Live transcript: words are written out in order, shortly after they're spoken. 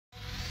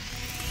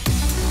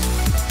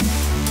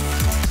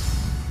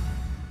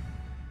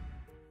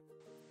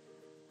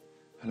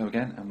Hello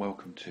again and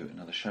welcome to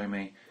another Show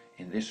Me.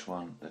 In this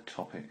one, the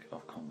topic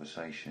of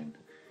conversation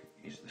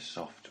is the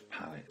soft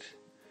palate,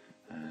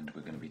 and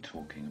we're going to be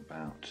talking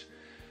about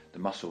the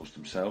muscles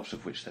themselves,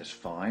 of which there's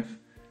 5,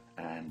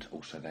 and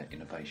also their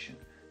innervation.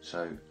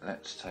 So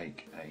let's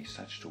take a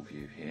sagittal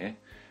view here,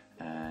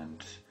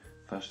 and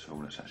first of all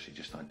let's actually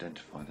just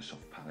identify the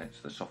soft palate.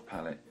 So the soft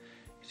palate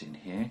is in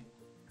here.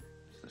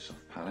 It's the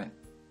soft palate.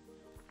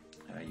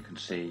 You can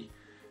see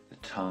the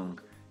tongue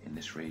in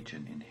this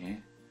region in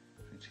here.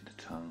 You can see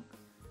the tongue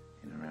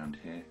in around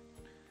here,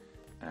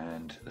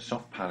 and the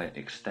soft palate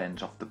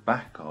extends off the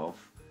back of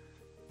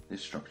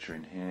this structure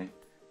in here,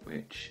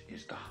 which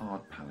is the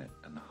hard palate,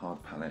 and the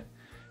hard palate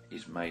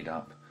is made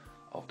up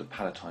of the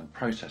palatine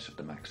process of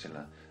the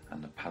maxilla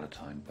and the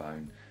palatine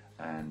bone,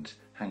 and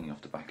hanging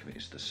off the back of it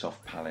is the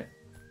soft palate.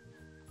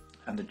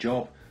 And the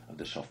job of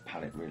the soft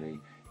palate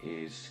really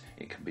is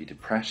it can be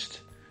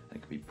depressed and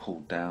it can be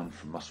pulled down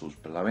from muscles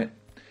below it,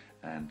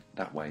 and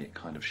that way it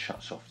kind of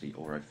shuts off the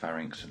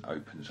oropharynx and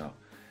opens up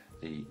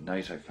the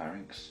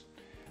nasopharynx.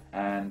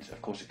 And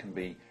of course it can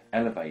be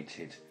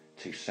elevated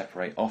to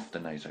separate off the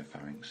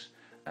nasopharynx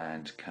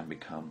and can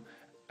become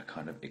a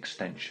kind of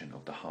extension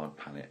of the hard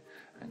palate,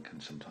 and can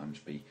sometimes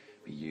be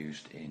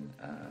used in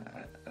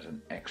as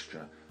an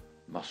extra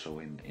muscle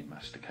in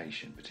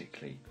mastication,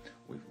 particularly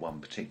with one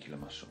particular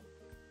muscle.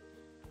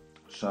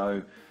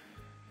 So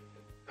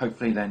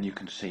hopefully then you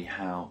can see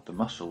how the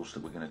muscles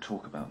that we're going to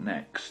talk about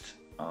next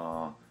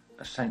are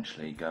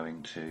essentially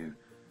going to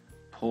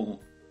pull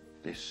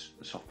the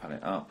soft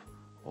palate up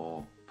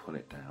or pull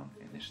it down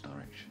in this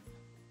direction.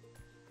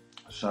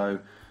 So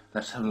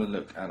let's have a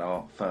look at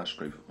our first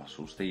group of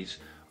muscles. These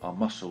are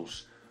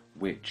muscles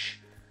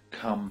which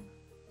come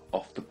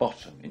off the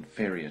bottom,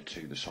 inferior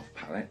to the soft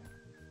palate.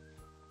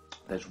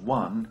 There's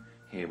one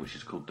here which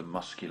is called the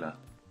muscular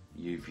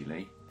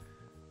uvulae,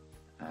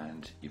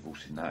 and you've all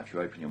seen that. If you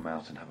open your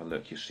mouth and have a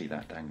look, you'll see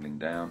that dangling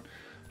down.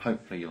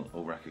 Hopefully you'll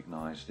all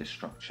recognise this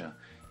structure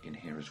in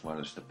here, as well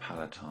as the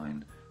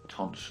palatine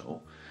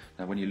tonsil.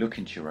 Now when you look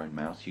into your own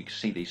mouth, you can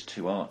see these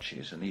two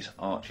arches, and these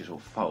arches or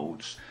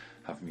folds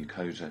have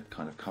mucosa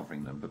kind of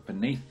covering them, but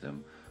beneath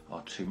them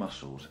are two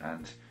muscles,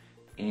 and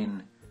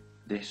in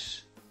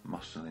this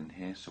muscle in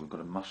here, so we've got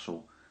a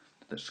muscle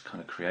that's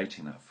kind of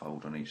creating that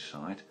fold on each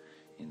side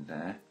in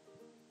there,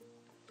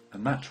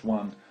 and that's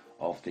one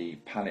of the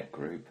palate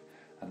group,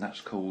 and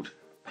that's called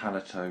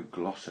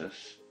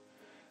palatoglossus.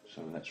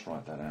 So let's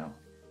write that out.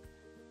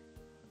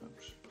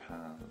 Oops,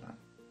 palato.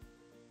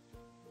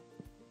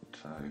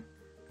 In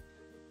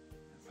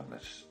fact,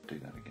 let's do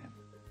that again.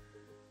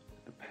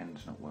 The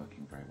pen's not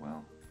working very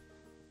well.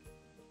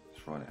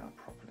 Let's write it out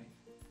properly.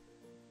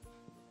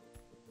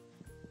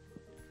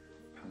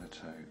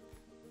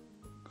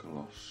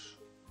 Palatogloss.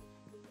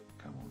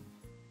 Come on.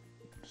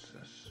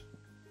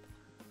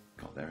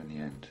 Got there in the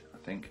end, I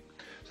think.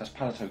 So that's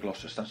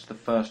palatoglossus. That's the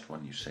first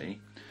one you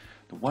see.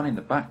 The one in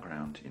the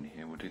background in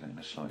here, we'll do that in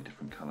a slightly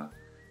different colour.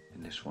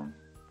 In this one,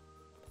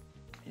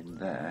 in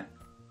there,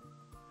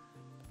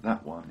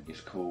 that one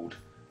is called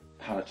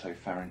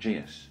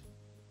palatopharyngeus.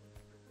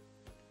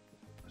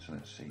 So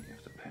let's see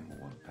if the pen will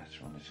work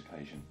better on this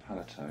occasion.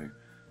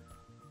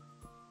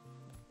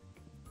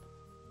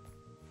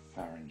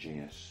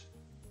 Palatopharyngeus.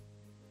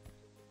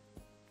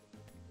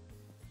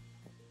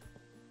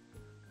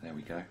 There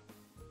we go.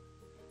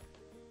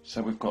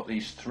 So we've got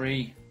these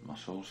 3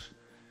 muscles.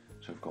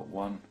 So we've got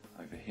one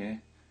over here,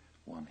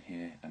 one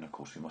here, and of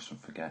course we mustn't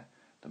forget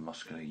the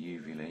muscular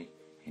uvulae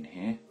in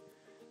here.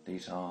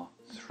 These are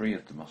 3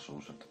 of the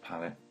muscles of the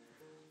palate,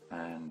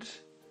 and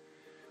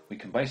we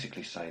can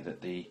basically say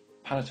that the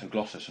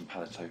palatoglossus and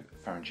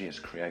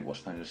palatopharyngeus create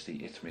what's known as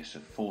the isthmus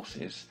of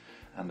forces,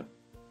 and the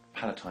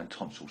palatine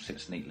tonsil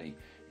sits neatly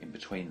in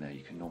between there.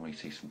 You can normally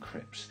see some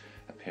crypts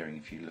appearing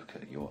if you look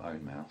at your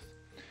own mouth.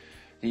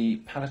 The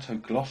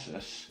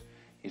palatoglossus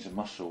is a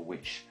muscle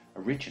which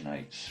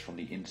originates from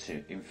the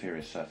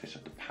inferior surface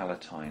of the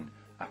palatine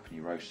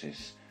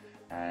aponeurosis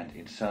and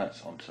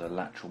inserts onto the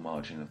lateral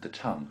margin of the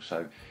tongue.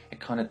 So it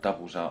kind of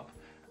doubles up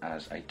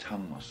as a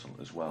tongue muscle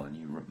as well, and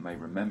you may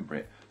remember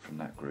it from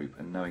that group,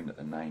 and knowing that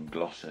the name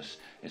glossus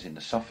is in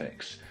the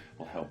suffix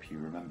will help you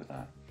remember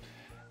that.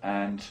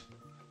 And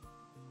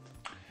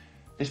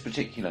this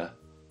particular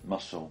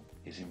muscle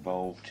is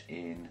involved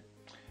in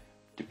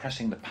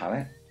depressing the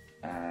palate,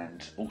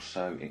 and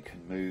also it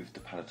can move the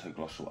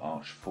palatoglossal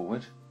arch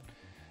forward,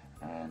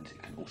 and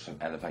it can also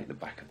elevate the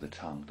back of the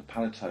tongue. The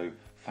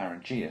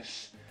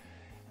palatopharyngeus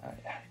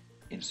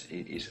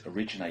is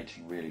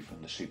originating really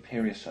from the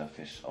superior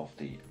surface of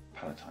the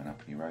palatine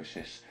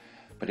aponeurosis,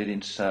 but it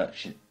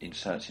inserts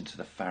into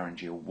the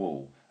pharyngeal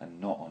wall and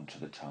not onto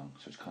the tongue,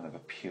 so it's kind of a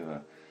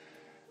pure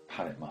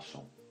palate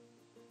muscle.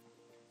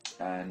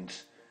 And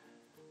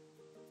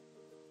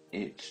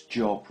its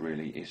job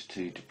really is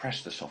to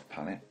depress the soft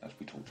palate, as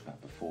we talked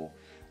about before,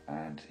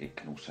 and it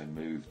can also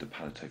move the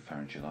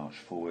palatopharyngeal arch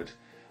forward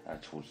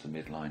towards the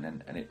midline,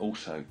 and it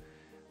also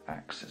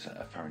acts as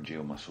a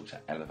pharyngeal muscle to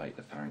elevate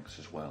the pharynx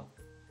as well.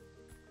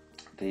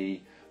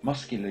 The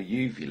muscular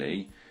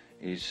uvulae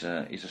is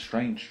a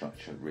strange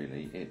structure,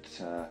 really.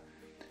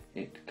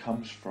 It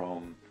comes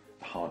from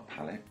the hard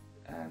palate,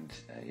 and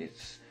it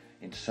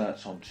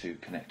inserts onto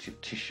connective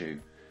tissue,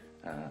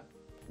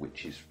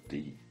 which is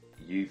the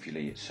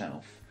uvulae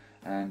itself,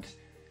 and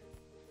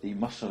the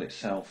muscle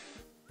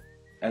itself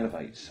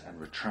elevates and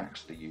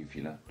retracts the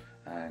uvula,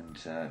 and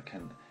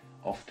can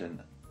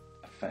often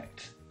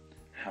affect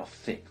how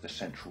thick the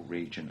central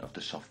region of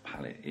the soft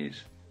palate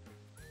is.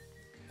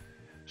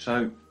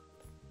 So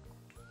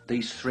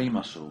these three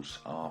muscles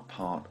are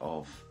part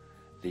of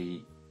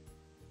the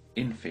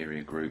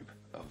inferior group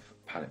of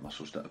palate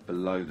muscles that are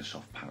below the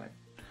soft palate.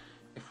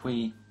 If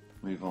we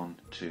move on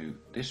to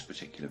this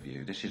particular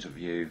view, this is a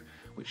view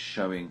which is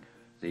showing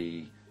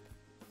the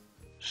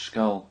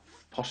skull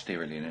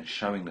posteriorly and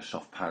showing the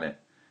soft palate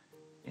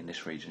in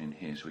this region in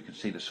here. So we can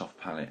see the soft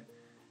palate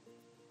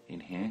in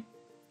here,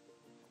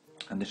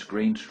 and this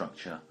green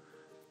structure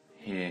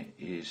here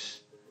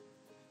is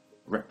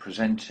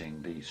representing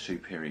the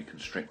superior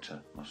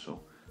constrictor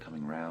muscle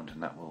coming round,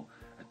 and that will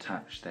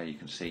attach there. You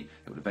can see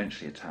it will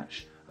eventually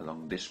attach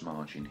along this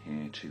margin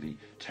here to the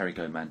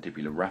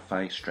pterygomandibular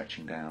raphe,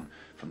 stretching down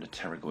from the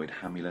pterygoid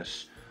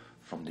hamulus,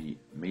 from the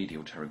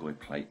medial pterygoid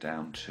plate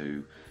down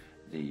to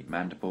the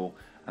mandible,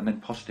 and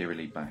then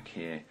posteriorly back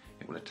here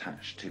it will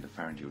attach to the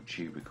pharyngeal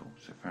tubercle.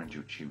 So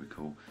pharyngeal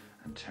tubercle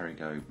and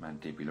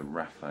pterygomandibular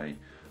raphe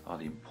are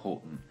the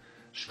important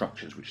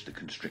structures which the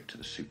constrictor,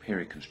 the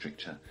superior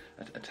constrictor,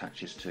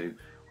 attaches to.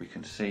 We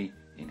can see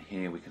in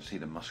here, we can see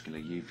the muscular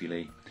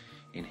uvulae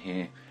in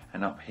here,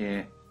 and up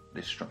here,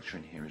 this structure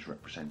in here is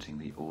representing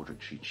the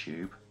auditory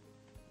tube.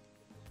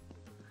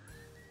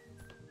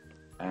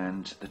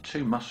 And the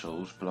two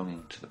muscles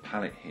belonging to the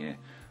palate here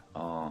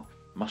are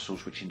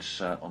muscles which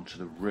insert onto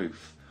the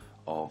roof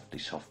of the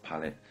soft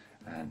palate,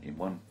 and in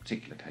one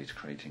particular case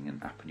creating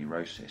an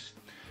aponeurosis.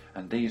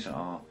 And these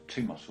are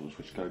two muscles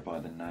which go by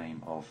the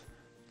name of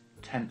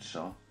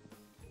tensor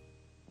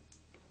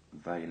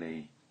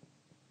veli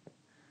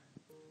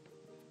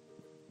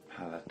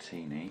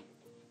palatini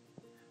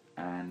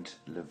and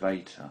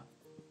levator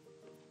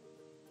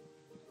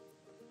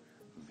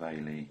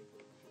veli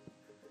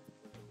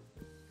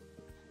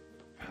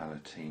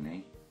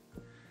palatini,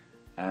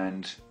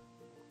 and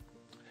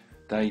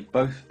they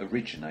both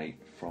originate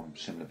from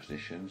similar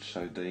positions.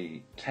 So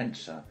the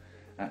tensor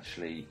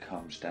actually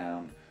comes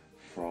down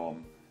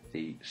from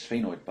the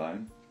sphenoid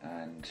bone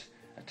and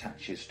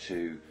attaches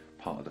to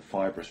part of the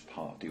fibrous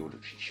part of the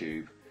auditory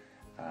tube,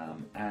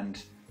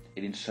 and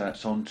it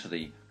inserts onto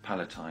the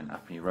palatine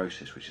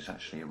aponeurosis, which is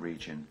actually a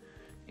region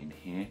in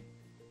here,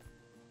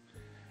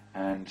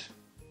 and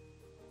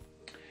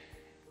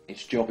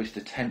its job is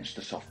to tense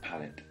the soft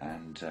palate,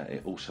 and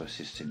it also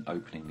assists in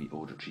opening the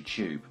auditory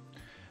tube.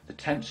 The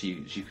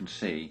tensor, as you can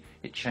see,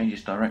 it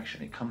changes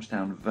direction. It comes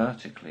down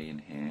vertically in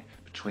here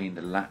between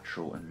the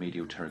lateral and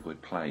medial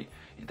pterygoid plate.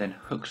 It then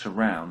hooks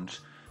around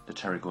the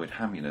pterygoid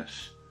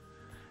hamulus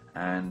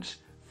and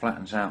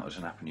flattens out as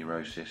an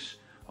aponeurosis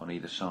on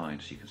either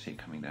side. So you can see it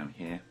coming down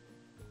here.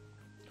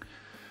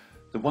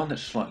 The one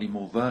that's slightly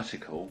more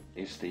vertical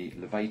is the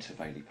levator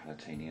veli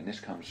palatini, and this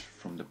comes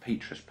from the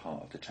petrous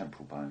part of the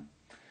temporal bone,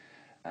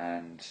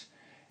 and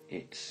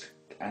it's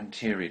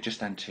anterior,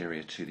 just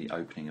anterior to the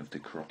opening of the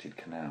carotid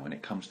canal, and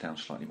it comes down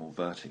slightly more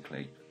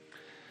vertically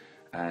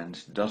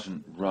and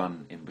doesn't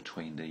run in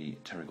between the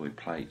pterygoid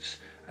plates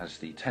as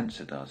the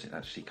tensor does. It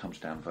actually comes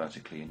down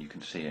vertically, and you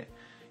can see it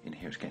in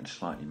here. It's getting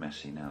slightly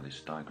messy now,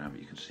 this diagram, but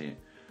you can see it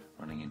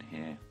running in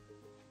here,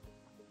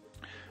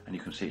 and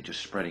you can see it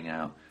just spreading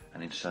out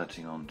and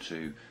inserting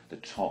onto the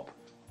top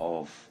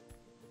of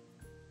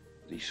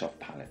the soft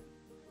palate.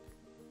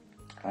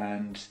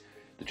 And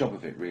the job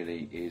of it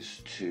really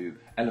is to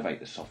elevate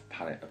the soft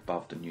palate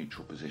above the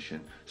neutral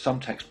position. Some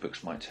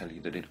textbooks might tell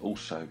you that it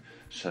also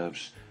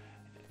serves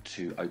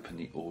to open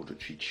the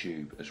auditory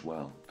tube as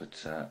well,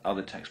 but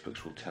other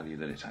textbooks will tell you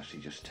that it's actually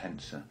just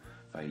tensor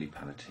veli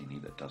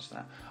palatini that does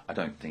that. I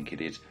don't think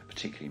it is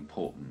particularly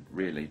important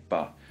really,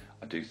 but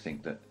I do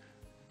think that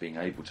being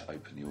able to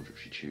open the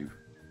auditory tube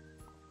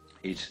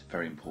is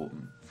very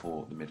important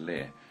for the middle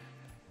ear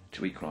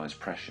to equalise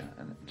pressure,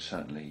 and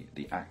certainly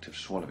the act of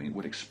swallowing. It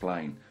would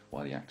explain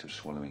why the act of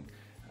swallowing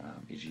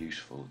is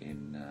useful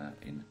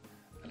in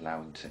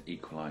allowing to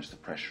equalise the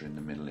pressure in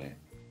the middle ear.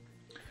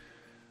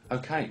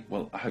 Okay,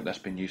 well, I hope that's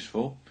been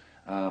useful.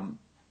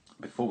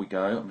 Before we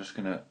go, I'm just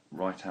going to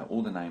write out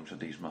all the names of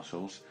these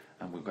muscles,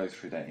 and we'll go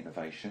through their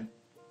innervation.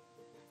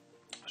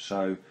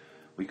 So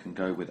we can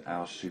go with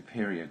our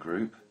superior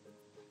group,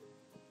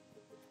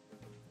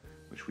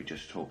 which we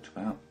just talked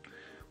about,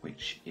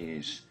 which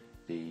is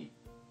the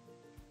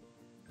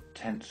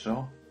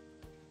tensor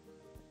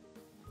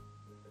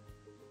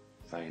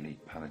veli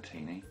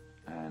palatini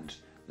and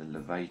the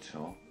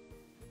levator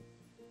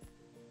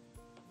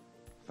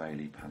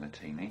veli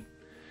palatini.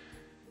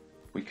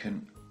 We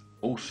can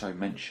also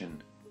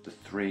mention the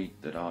three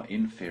that are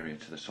inferior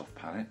to the soft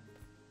palate.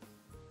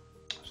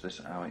 So this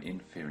is our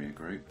inferior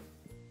group,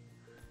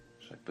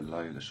 so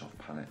below the soft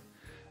palate,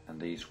 and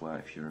these were,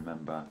 if you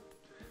remember,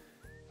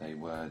 they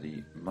were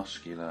the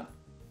muscular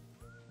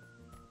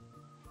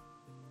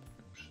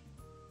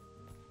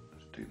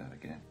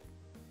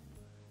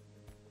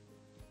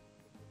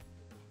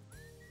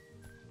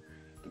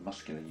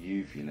muscular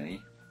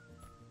uvulae,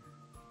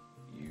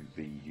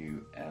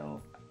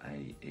 U-V-U-L-A-E,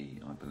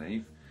 I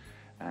believe,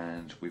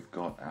 and we've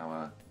got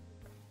our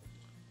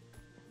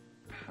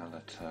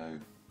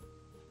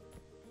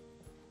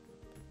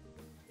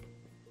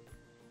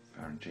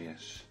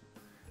palatopharyngeus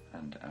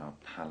and our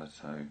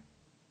palato,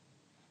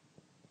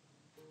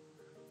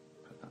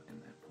 put that in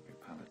there, probably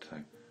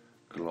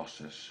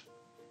palatoglossus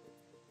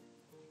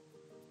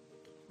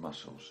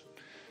muscles.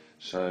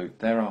 So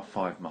there are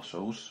 5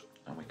 muscles,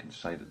 and we can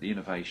say that the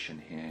innervation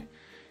here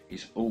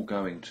is all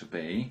going to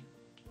be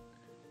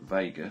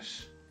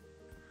vagus.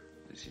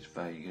 This is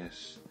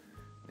vagus,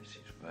 this is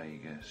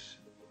vagus,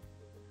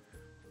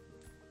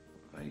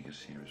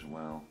 vagus here as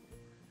well,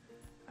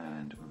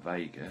 and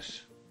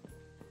vagus.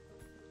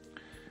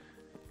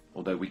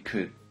 Although we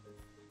could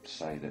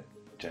say that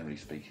generally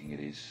speaking it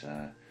is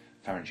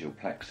pharyngeal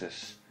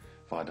plexus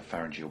via the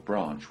pharyngeal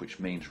branch, which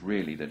means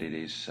really that it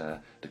is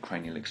the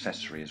cranial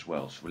accessory as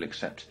well. So we'll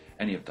accept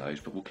any of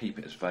those, but we'll keep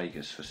it as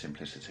vagus for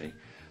simplicity.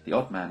 The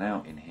odd man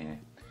out in here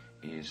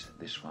is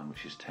this one,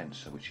 which is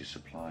tensor, which is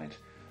supplied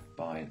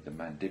by the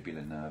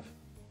mandibular nerve,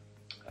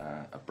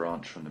 a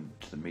branch from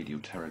to the medial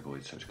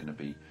pterygoid, so it's going to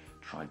be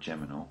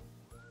trigeminal.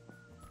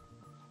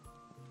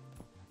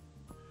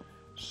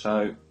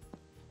 So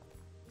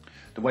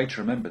the way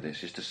to remember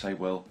this is to say,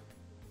 well,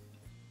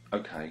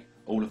 okay,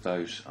 all of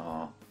those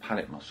are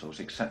palate muscles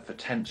except for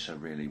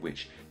tensor really,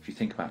 which if you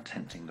think about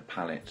tensing the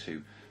palate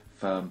to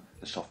firm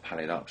the soft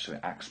palate up so it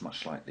acts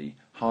much like the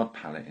hard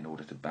palate in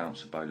order to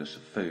bounce a bolus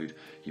of food,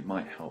 you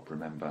might help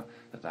remember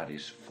that that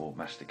is for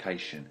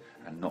mastication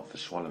and not for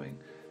swallowing.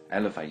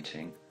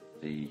 Elevating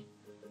the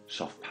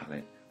soft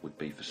palate would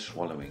be for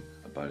swallowing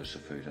a bolus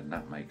of food, and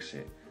that makes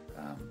it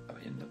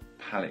in the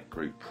palate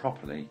group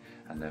properly,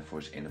 and therefore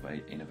is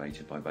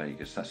innervated by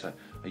vagus. That's a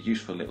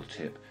useful little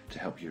tip to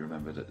help you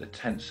remember that the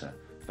tensor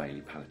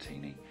veli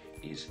palatini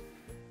is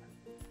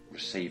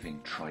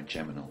receiving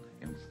trigeminal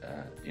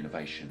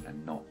innervation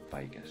and not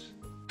vagus.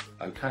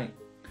 Okay,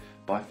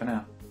 bye for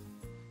now.